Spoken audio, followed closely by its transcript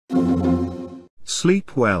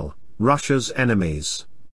Sleep well, Russia's enemies.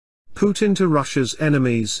 Putin to Russia's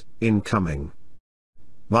enemies, incoming.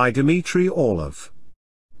 By Dmitry Orlov.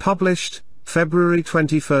 Published, February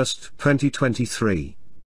 21, 2023.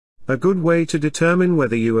 A good way to determine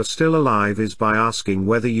whether you are still alive is by asking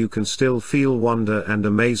whether you can still feel wonder and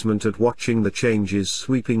amazement at watching the changes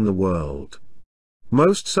sweeping the world.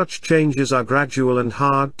 Most such changes are gradual and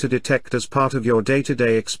hard to detect as part of your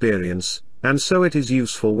day-to-day experience, and so it is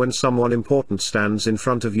useful when someone important stands in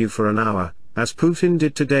front of you for an hour, as Putin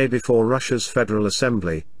did today before Russia's Federal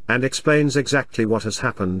Assembly, and explains exactly what has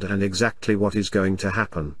happened and exactly what is going to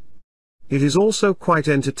happen. It is also quite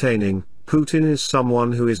entertaining. Putin is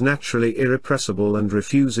someone who is naturally irrepressible and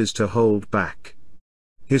refuses to hold back.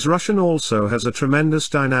 His Russian also has a tremendous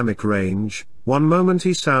dynamic range. One moment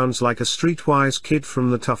he sounds like a streetwise kid from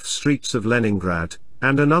the tough streets of Leningrad,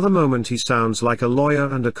 and another moment he sounds like a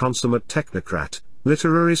lawyer and a consummate technocrat,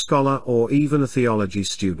 literary scholar or even a theology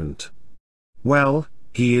student. Well,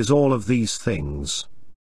 he is all of these things.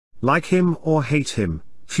 Like him or hate him,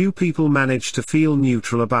 few people manage to feel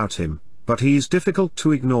neutral about him, but he is difficult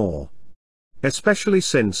to ignore. Especially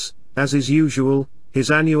since, as is usual, his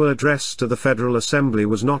annual address to the Federal Assembly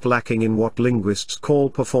was not lacking in what linguists call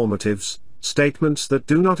performatives, statements that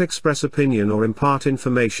do not express opinion or impart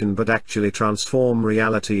information but actually transform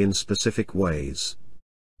reality in specific ways.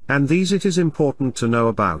 And these it is important to know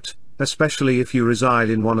about, especially if you reside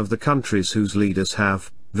in one of the countries whose leaders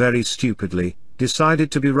have, very stupidly, decided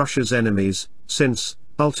to be Russia's enemies, since,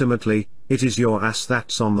 ultimately, it is your ass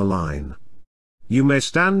that's on the line. You may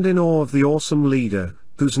stand in awe of the awesome leader,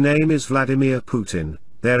 whose name is Vladimir Putin.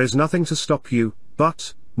 There is nothing to stop you,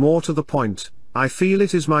 but, more to the point, I feel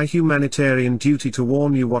it is my humanitarian duty to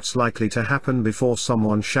warn you what's likely to happen before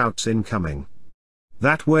someone shouts incoming.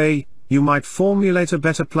 That way, you might formulate a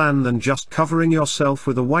better plan than just covering yourself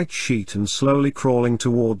with a white sheet and slowly crawling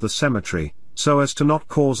toward the cemetery, so as to not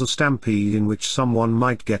cause a stampede in which someone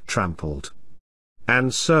might get trampled.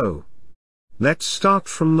 And so, let's start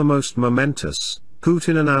from the most momentous.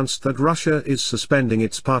 Putin announced that Russia is suspending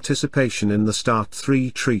its participation in the START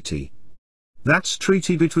III treaty. That's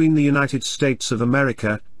treaty between the United States of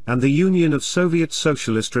America and the Union of Soviet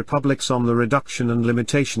Socialist Republics on the reduction and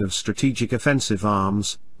limitation of strategic offensive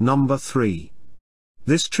arms, number 3.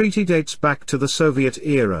 This treaty dates back to the Soviet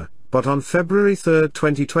era, but on February 3,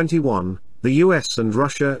 2021, the US and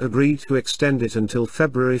Russia agreed to extend it until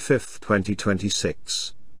February 5,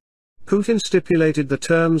 2026. Putin stipulated the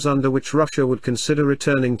terms under which Russia would consider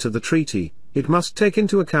returning to the treaty. It must take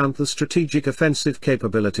into account the strategic offensive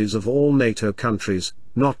capabilities of all NATO countries,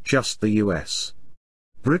 not just the US.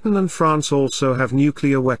 Britain and France also have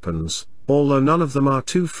nuclear weapons, although none of them are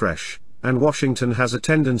too fresh, and Washington has a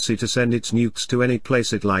tendency to send its nukes to any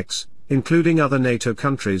place it likes, including other NATO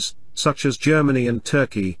countries, such as Germany and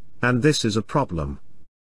Turkey, and this is a problem.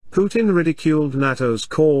 Putin ridiculed NATO's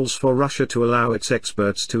calls for Russia to allow its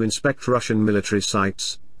experts to inspect Russian military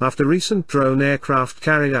sites, after recent drone aircraft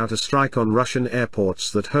carried out a strike on Russian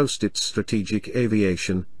airports that host its strategic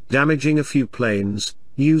aviation, damaging a few planes,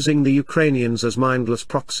 using the Ukrainians as mindless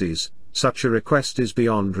proxies. Such a request is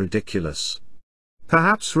beyond ridiculous.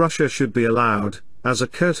 Perhaps Russia should be allowed, as a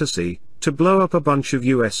courtesy, to blow up a bunch of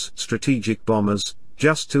US strategic bombers,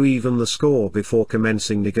 just to even the score before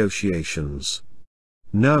commencing negotiations.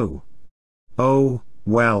 No. Oh,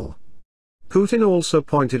 well. Putin also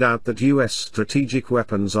pointed out that US strategic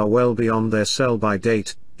weapons are well beyond their sell-by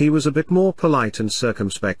date. He was a bit more polite and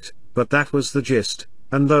circumspect, but that was the gist,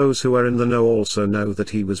 and those who are in the know also know that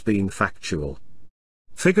he was being factual.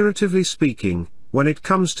 Figuratively speaking, when it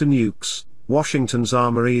comes to nukes, Washington's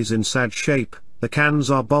armory is in sad shape, the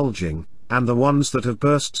cans are bulging, and the ones that have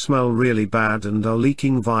burst smell really bad and are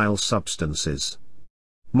leaking vile substances.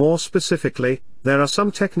 More specifically, there are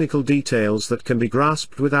some technical details that can be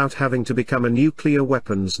grasped without having to become a nuclear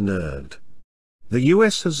weapons nerd. The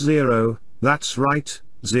US has zero, that's right,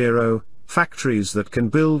 zero, factories that can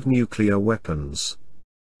build nuclear weapons.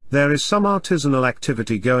 There is some artisanal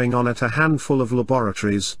activity going on at a handful of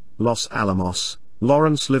laboratories, Los Alamos,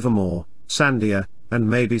 Lawrence Livermore, Sandia, and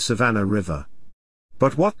maybe Savannah River.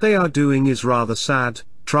 But what they are doing is rather sad,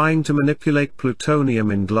 trying to manipulate plutonium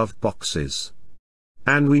in glove boxes.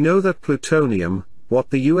 And we know that plutonium, what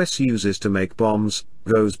the US uses to make bombs,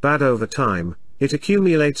 goes bad over time. It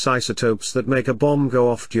accumulates isotopes that make a bomb go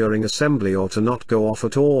off during assembly or to not go off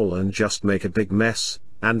at all and just make a big mess,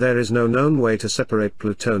 and there is no known way to separate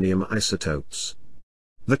plutonium isotopes.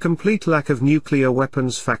 The complete lack of nuclear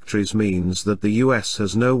weapons factories means that the US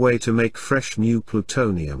has no way to make fresh new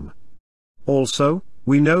plutonium. Also,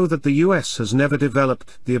 We know that the US has never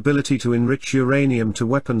developed the ability to enrich uranium to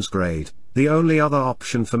weapons grade, the only other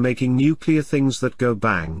option for making nuclear things that go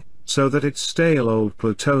bang, so that its stale old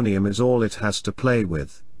plutonium is all it has to play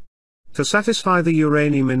with. To satisfy the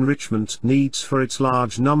uranium enrichment needs for its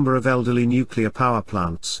large number of elderly nuclear power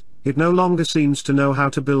plants, it no longer seems to know how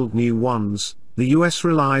to build new ones. The US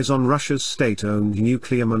relies on Russia's state-owned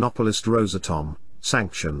nuclear monopolist Rosatom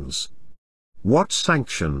sanctions. What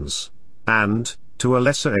sanctions? And, to a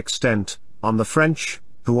lesser extent, on the French,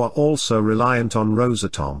 who are also reliant on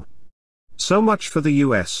Rosatom. So much for the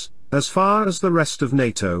US. As far as the rest of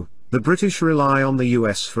NATO, the British rely on the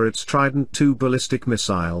US for its Trident II ballistic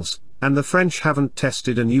missiles, and the French haven't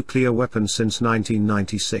tested a nuclear weapon since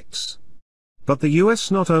 1996. But the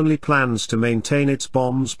US not only plans to maintain its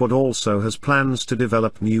bombs but also has plans to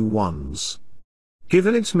develop new ones.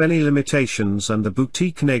 Given its many limitations and the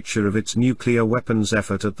boutique nature of its nuclear weapons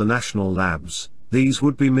effort at the national labs, these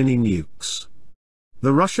would be mini-nukes.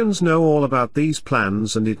 The Russians know all about these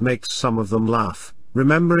plans, and it makes some of them laugh,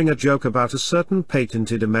 remembering a joke about a certain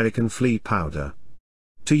patented American flea powder.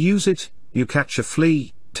 To use it, you catch a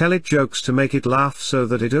flea, tell it jokes to make it laugh so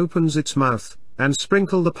that it opens its mouth, and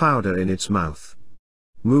sprinkle the powder in its mouth.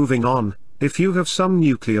 Moving on, if you have some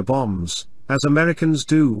nuclear bombs, as Americans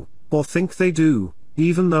do, or think they do,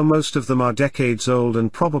 even though most of them are decades old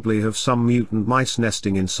and probably have some mutant mice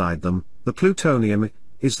nesting inside them, the plutonium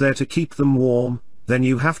is there to keep them warm, then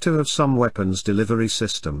you have to have some weapons delivery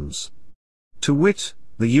systems. To wit,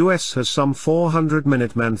 the US has some 400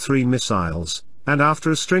 Minuteman III missiles, and after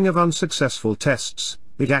a string of unsuccessful tests,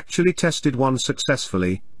 it actually tested one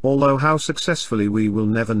successfully, although how successfully we will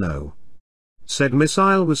never know. Said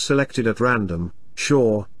missile was selected at random,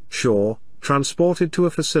 sure, transported to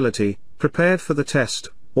a facility, prepared for the test,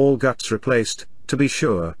 all guts replaced, to be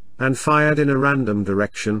sure, and fired in a random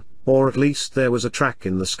direction, or at least there was a track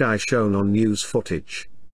in the sky shown on news footage.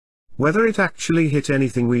 Whether it actually hit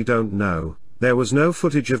anything we don't know. There was no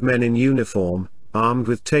footage of men in uniform, armed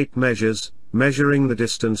with tape measures, measuring the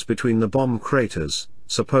distance between the bomb craters,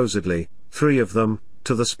 supposedly, 3 of them,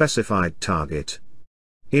 to the specified target.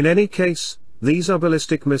 In any case, these are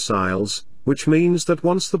ballistic missiles, which means that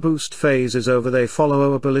once the boost phase is over they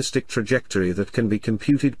follow a ballistic trajectory that can be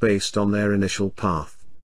computed based on their initial path.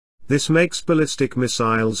 This makes ballistic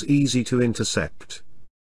missiles easy to intercept.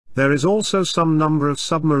 There is also some number of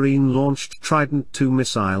submarine-launched Trident II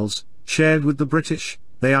missiles, shared with the British.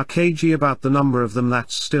 They are cagey about the number of them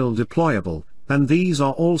that's still deployable, and these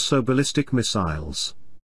are also ballistic missiles.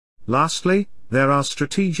 Lastly, there are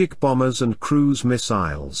strategic bombers and cruise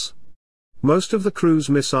missiles. Most of the cruise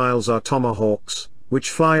missiles are Tomahawks, which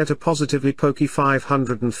fly at a positively pokey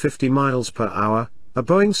 550 miles per hour, a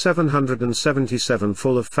Boeing 777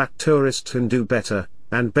 full of fat tourists can do better,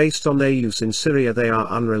 and based on their use in Syria they are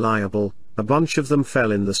unreliable. A bunch of them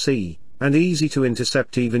fell in the sea, and easy to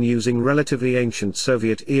intercept even using relatively ancient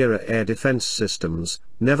Soviet-era air defense systems,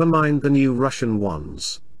 never mind the new Russian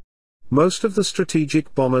ones. Most of the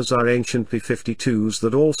strategic bombers are ancient B-52s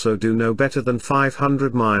that also do no better than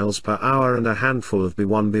 500 miles per hour, and a handful of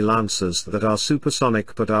B-1B Lancers that are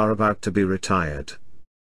supersonic but are about to be retired.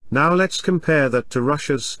 Now let's compare that to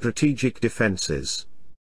Russia's strategic defenses.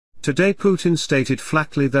 Today Putin stated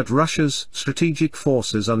flatly that Russia's strategic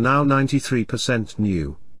forces are now 93%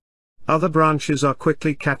 new. Other branches are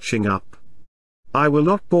quickly catching up. I will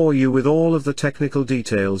not bore you with all of the technical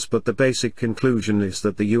details, but the basic conclusion is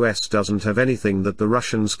that the US doesn't have anything that the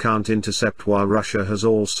Russians can't intercept, while Russia has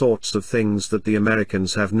all sorts of things that the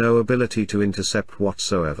Americans have no ability to intercept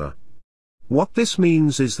whatsoever. What this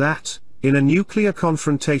means is that, in a nuclear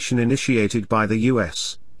confrontation initiated by the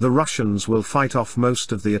US, the Russians will fight off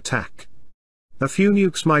most of the attack. A few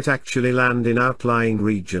nukes might actually land in outlying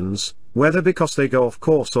regions, whether because they go off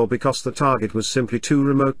course or because the target was simply too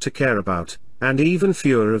remote to care about, and even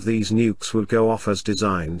fewer of these nukes will go off as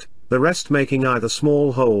designed, the rest making either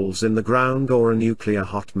small holes in the ground or a nuclear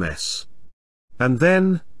hot mess. And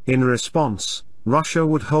then, in response, Russia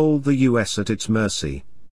would hold the US at its mercy.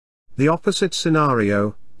 The opposite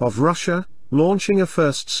scenario, of Russia launching a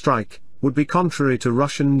first strike, would be contrary to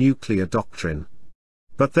Russian nuclear doctrine.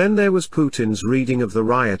 But then there was Putin's reading of the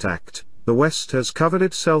Riot Act. The West has covered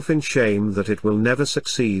itself in shame that it will never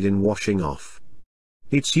succeed in washing off.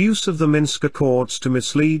 Its use of the Minsk Accords to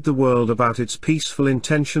mislead the world about its peaceful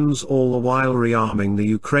intentions, all the while rearming the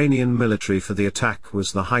Ukrainian military for the attack,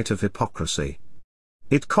 was the height of hypocrisy.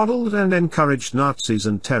 It coddled and encouraged Nazis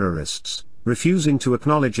and terrorists, refusing to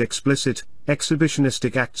acknowledge explicit,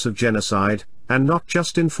 exhibitionistic acts of genocide, and not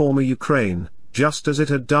just in former Ukraine, just as it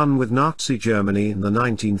had done with Nazi Germany in the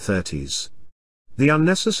 1930s. The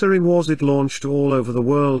unnecessary wars it launched all over the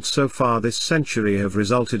world so far this century have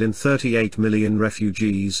resulted in 38 million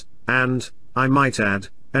refugees, and, I might add,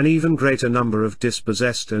 an even greater number of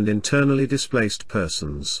dispossessed and internally displaced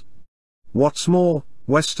persons. What's more,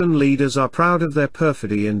 Western leaders are proud of their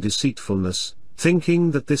perfidy and deceitfulness,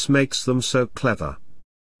 thinking that this makes them so clever.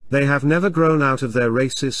 They have never grown out of their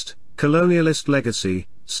racist, colonialist legacy,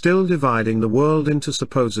 still dividing the world into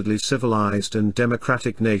supposedly civilized and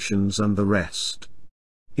democratic nations and the rest.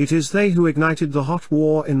 It is they who ignited the hot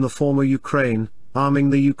war in the former Ukraine, arming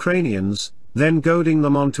the Ukrainians, then goading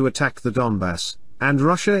them on to attack the Donbass, and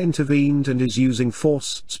Russia intervened and is using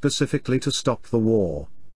force specifically to stop the war.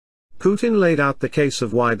 Putin laid out the case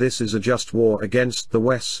of why this is a just war against the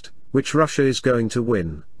West, which Russia is going to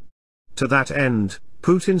win. To that end,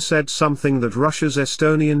 Putin said something that Russia's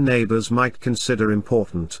Estonian neighbors might consider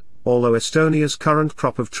important, although Estonia's current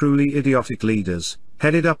crop of truly idiotic leaders,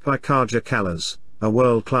 headed up by Kaja Kallas, a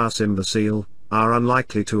world-class imbecile, are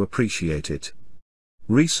unlikely to appreciate it.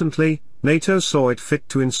 Recently, NATO saw it fit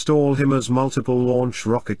to install him as multiple launch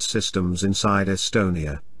rocket systems inside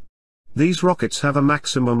Estonia. These rockets have a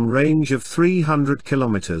maximum range of 300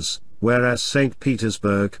 kilometers, whereas St.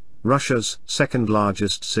 Petersburg, Russia's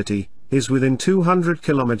second-largest city, is within 200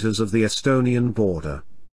 kilometers of the Estonian border.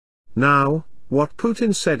 Now, what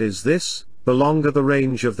Putin said is this: the longer the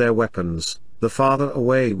range of their weapons, the farther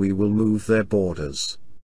away we will move their borders.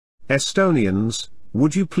 Estonians,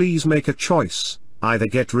 would you please make a choice, either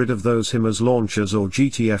get rid of those HIMARS launchers or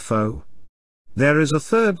GTFO? There is a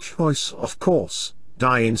third choice, of course,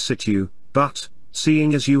 die in situ, but,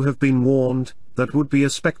 seeing as you have been warned, that would be a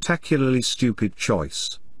spectacularly stupid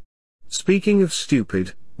choice. Speaking of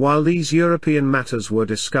stupid, while these European matters were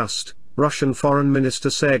discussed, Russian Foreign Minister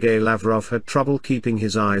Sergei Lavrov had trouble keeping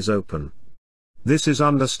his eyes open. This is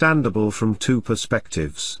understandable from two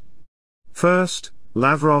perspectives. First,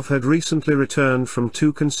 Lavrov had recently returned from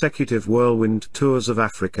 2 consecutive whirlwind tours of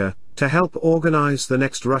Africa, to help organize the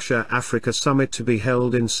next Russia-Africa summit to be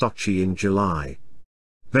held in Sochi in July.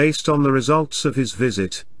 Based on the results of his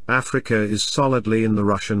visit, Africa is solidly in the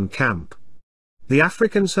Russian camp. The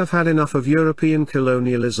Africans have had enough of European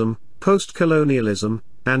colonialism, post-colonialism,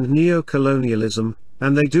 and neo-colonialism,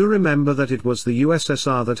 and they do remember that it was the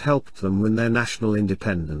USSR that helped them win their national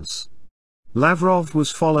independence. Lavrov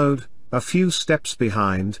was followed, a few steps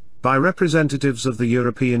behind, by representatives of the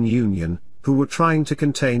European Union, who were trying to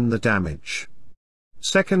contain the damage.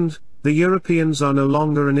 Second, the Europeans are no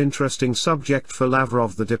longer an interesting subject for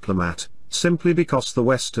Lavrov the diplomat, simply because the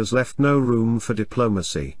West has left no room for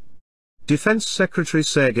diplomacy. Defense Secretary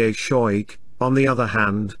Sergei Shoigu, on the other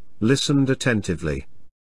hand, listened attentively.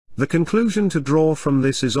 The conclusion to draw from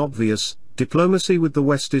this is obvious: diplomacy with the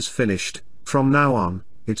West is finished. From now on,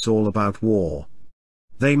 it's all about war.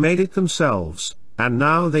 They made it themselves, and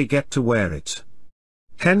now they get to wear it.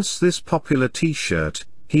 Hence this popular t-shirt: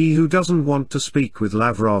 he who doesn't want to speak with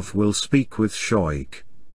Lavrov will speak with Shoigu.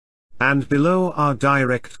 And below are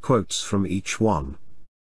direct quotes from each one.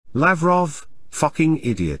 Lavrov: fucking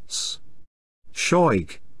idiots.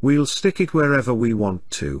 Shoigu: we'll stick it wherever we want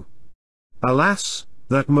to. Alas,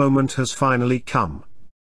 that moment has finally come.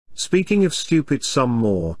 Speaking of stupid some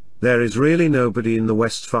more, there is really nobody in the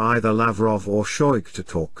West for either Lavrov or Shoigu to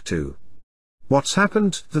talk to. What's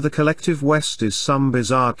happened to the collective West is some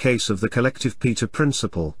bizarre case of the collective Peter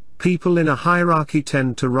principle. People in a hierarchy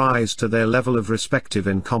tend to rise to their level of respective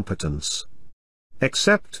incompetence.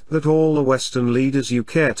 Except that all the Western leaders you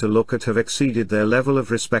care to look at have exceeded their level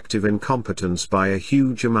of respective incompetence by a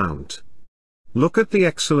huge amount. Look at the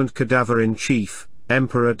excellent cadaver-in-chief,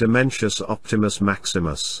 Emperor Domitius Optimus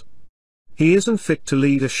Maximus. He isn't fit to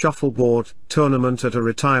lead a shuffleboard tournament at a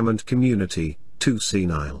retirement community, too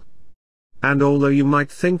senile. And although you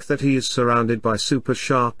might think that he is surrounded by super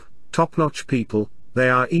sharp, top-notch people, they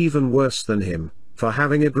are even worse than him, for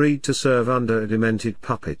having agreed to serve under a demented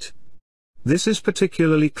puppet. This is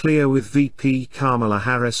particularly clear with VP Kamala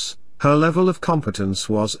Harris. Her level of competence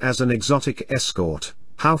was as an exotic escort.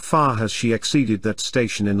 How far has she exceeded that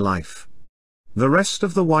station in life? The rest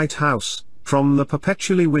of the White House, from the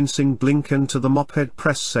perpetually wincing Blinken to the mophead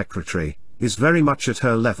press secretary, is very much at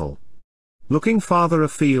her level. Looking farther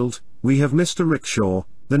afield, we have Mr. Rickshaw,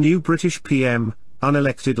 the new British PM,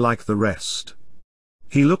 unelected like the rest.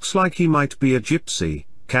 He looks like he might be a gypsy.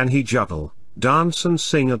 Can he juggle, dance and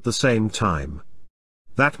sing at the same time?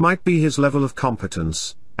 That might be his level of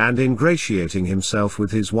competence, and ingratiating himself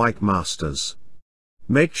with his white masters.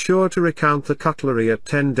 Make sure to recount the cutlery at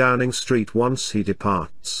 10 Downing Street once he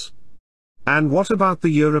departs. And what about the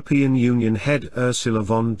European Union head Ursula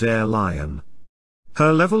von der Leyen?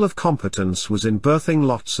 Her level of competence was in birthing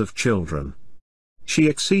lots of children. She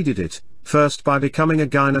exceeded it, first by becoming a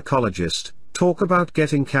gynecologist, talk about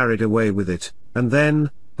getting carried away with it, and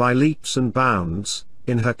then, by leaps and bounds,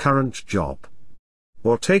 in her current job.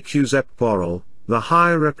 Or take Josep Borrell, the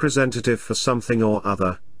High Representative for something or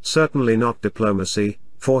other, certainly not diplomacy,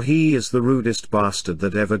 for he is the rudest bastard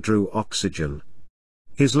that ever drew oxygen.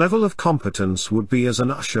 His level of competence would be as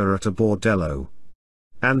an usher at a bordello.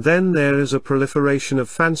 And then there is a proliferation of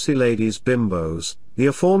fancy ladies bimbos. The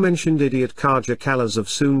aforementioned idiot Kaja Kallas of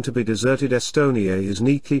soon-to-be deserted Estonia is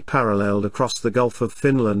neatly paralleled across the Gulf of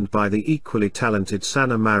Finland by the equally talented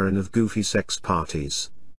Sanna Marin of goofy sex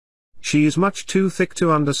parties. She is much too thick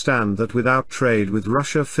to understand that without trade with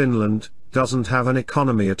Russia, Finland doesn't have an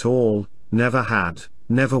economy at all, never had,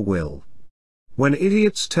 never will. When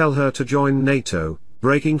idiots tell her to join NATO,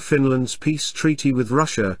 breaking Finland's peace treaty with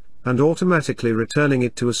Russia, and automatically returning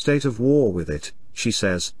it to a state of war with it, she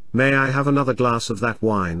says, "May I have another glass of that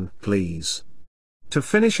wine, please?" To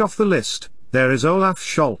finish off the list, there is Olaf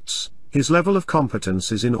Scholz. His level of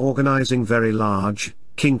competence is in organizing very large,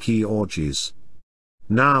 kinky orgies.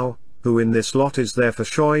 Now, who in this lot is there for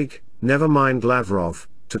Shoig, never mind Lavrov,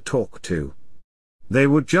 to talk to? They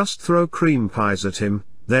would just throw cream pies at him,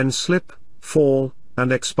 then slip, fall,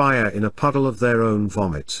 and expire in a puddle of their own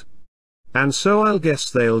vomit. And so I'll guess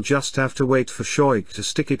they'll just have to wait for Shoig to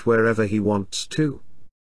stick it wherever he wants to.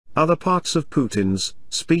 Other parts of Putin's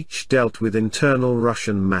speech dealt with internal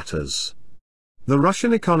Russian matters. The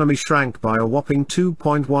Russian economy shrank by a whopping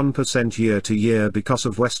 2.1% year-to-year because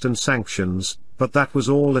of Western sanctions, but that was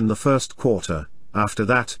all in the first quarter. After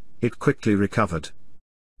that, it quickly recovered.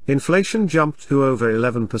 Inflation jumped to over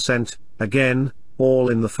 11%, again, all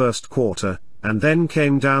in the first quarter, and then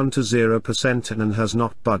came down to 0% and has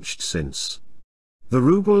not budged since. The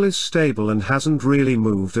ruble is stable and hasn't really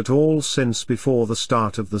moved at all since before the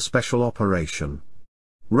start of the special operation.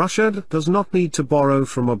 Russia does not need to borrow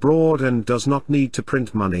from abroad and does not need to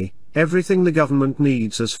print money. Everything the government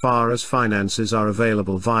needs as far as finances are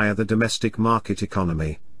available via the domestic market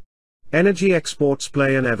economy. Energy exports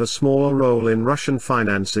play an ever smaller role in Russian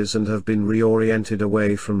finances and have been reoriented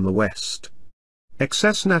away from the West.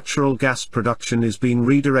 Excess natural gas production is being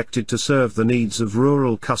redirected to serve the needs of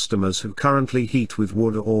rural customers who currently heat with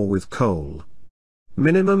wood or with coal.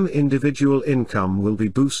 Minimum individual income will be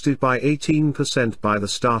boosted by 18% by the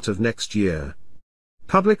start of next year.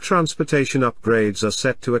 Public transportation upgrades are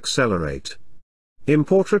set to accelerate.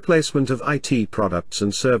 Import replacement of IT products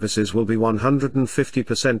and services will be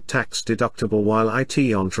 150% tax deductible, while IT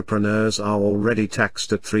entrepreneurs are already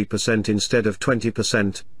taxed at 3% instead of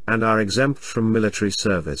 20%, and are exempt from military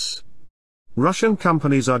service. Russian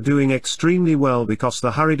companies are doing extremely well because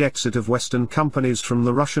the hurried exit of Western companies from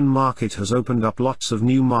the Russian market has opened up lots of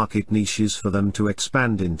new market niches for them to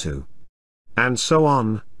expand into. And so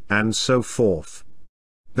on, and so forth.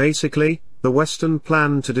 Basically, the Western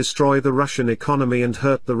plan to destroy the Russian economy and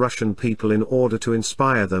hurt the Russian people in order to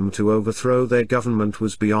inspire them to overthrow their government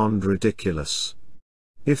was beyond ridiculous.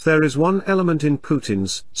 If there is one element in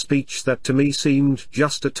Putin's speech that to me seemed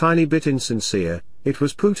just a tiny bit insincere, it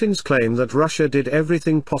was Putin's claim that Russia did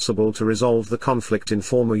everything possible to resolve the conflict in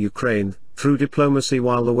former Ukraine, through diplomacy,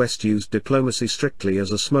 while the West used diplomacy strictly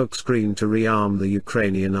as a smokescreen to rearm the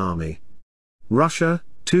Ukrainian army. Russia,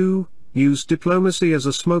 too, used diplomacy as a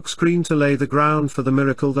smokescreen to lay the ground for the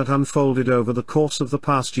miracle that unfolded over the course of the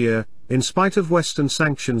past year, in spite of Western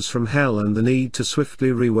sanctions from hell and the need to swiftly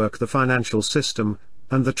rework the financial system,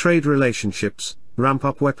 and the trade relationships, ramp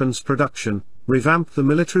up weapons production, revamp the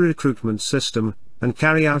military recruitment system, and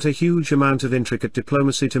carry out a huge amount of intricate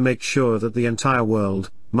diplomacy to make sure that the entire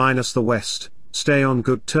world, minus the West, stay on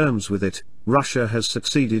good terms with it. Russia has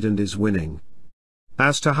succeeded and is winning.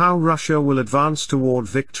 As to how Russia will advance toward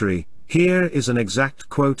victory, here is an exact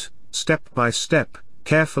quote, step by step,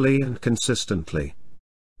 carefully and consistently.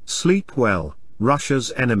 Sleep well,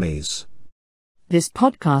 Russia's enemies. This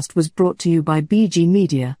podcast was brought to you by BG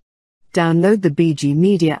Media. Download the BG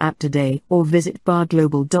Media app today or visit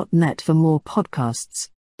barglobal.net for more podcasts.